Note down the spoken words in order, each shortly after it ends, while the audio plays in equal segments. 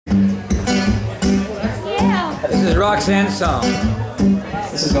Roxanne's song.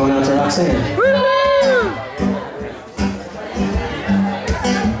 This is going out to Roxanne.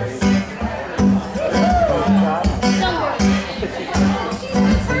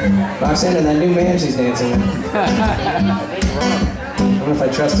 Roxanne and that new man she's dancing with. I don't know if I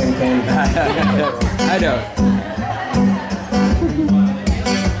trust him, Ken. I don't.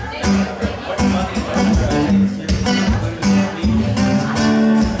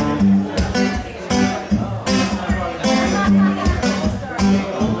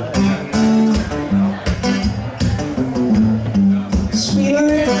 Sweet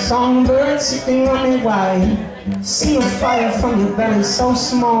little songbird sitting on a wire. See the fire from your belly so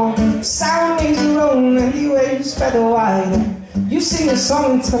small. Sound makes you roll and the waves feather wide. You sing a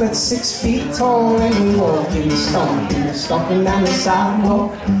song until it's 6 feet tall. And you walk and you're stalking down the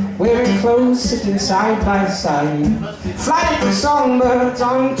sidewalk, wearing clothes, sitting side by side. Fly the songbirds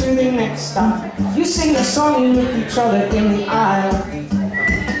on to the next stop. You sing a song, you look each other in the eye.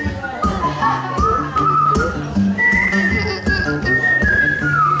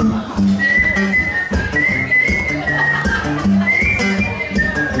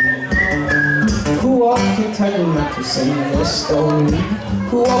 Who all can tell you not to sing your story?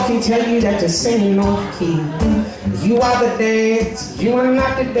 Who all can tell you that you're singing off key? You are the dance, you are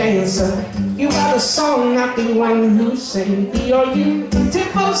not the dancer. You are the song, not the one who sings. Be or you,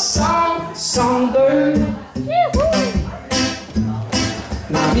 typical songbird.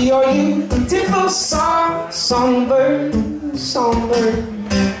 Now be or you, typical songbird.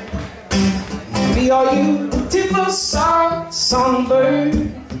 Be or you, typical songbird.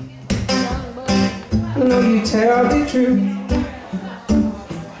 I know you tell the truth.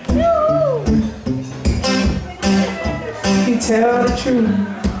 You tell the truth.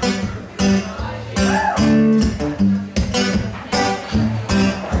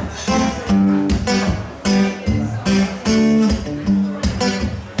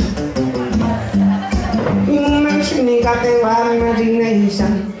 You mention he got that wild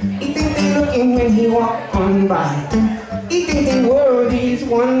imagination. He think they looking when he walk on by. He think the world is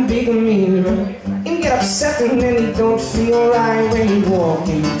one big mirror. He get upset and then he don't feel right when he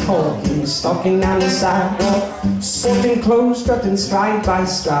walking, talking, stalking down the sidewalk, sporting clothes, strutting stride by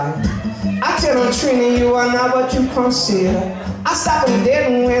stride. I tell him, Trini, you are not what you consider. I stop him dead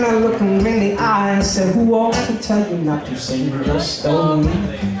when I look him in the eye and say, who all can tell you not to sing your story?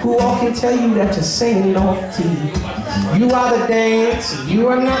 Who all can tell you that you're singing off key? You are the dancer, you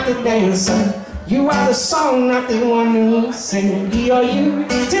are not the dancer. You are the song, not the one who sings. Be or you,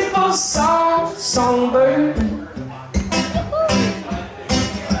 typical songbird.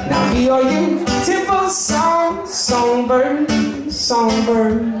 Now be or you, typical songbird.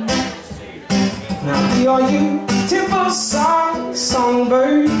 Now be or you, typical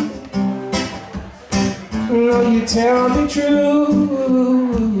songbird. No, you tell the truth.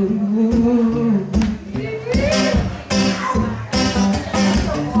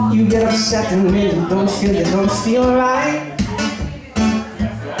 You get upset and then you don't feel right.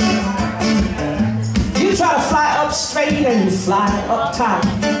 You try to fly up straight and you fly up tight.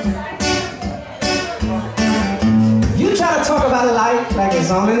 You try to talk about life like it's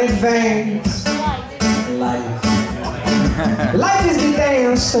on in advance. Life is the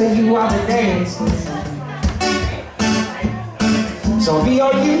dance, so you are the dancer. So be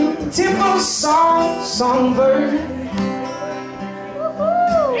all you, typical songbird.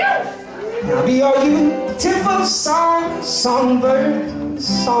 Now be all you, typical songbird.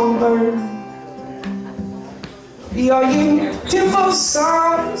 Be all you, typical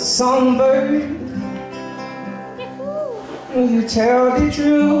songbird. You tell the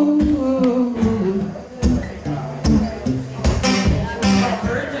truth.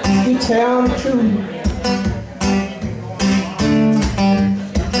 You tell the truth.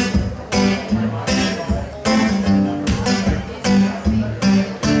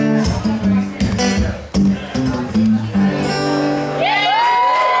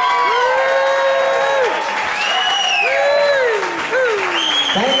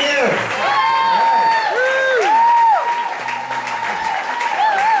 Thank you.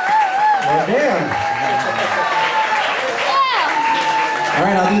 Well, damn. All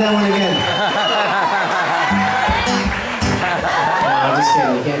right, I'll do that one again. No, I'm just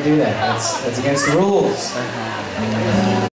kidding. You can't do that. That's against the rules.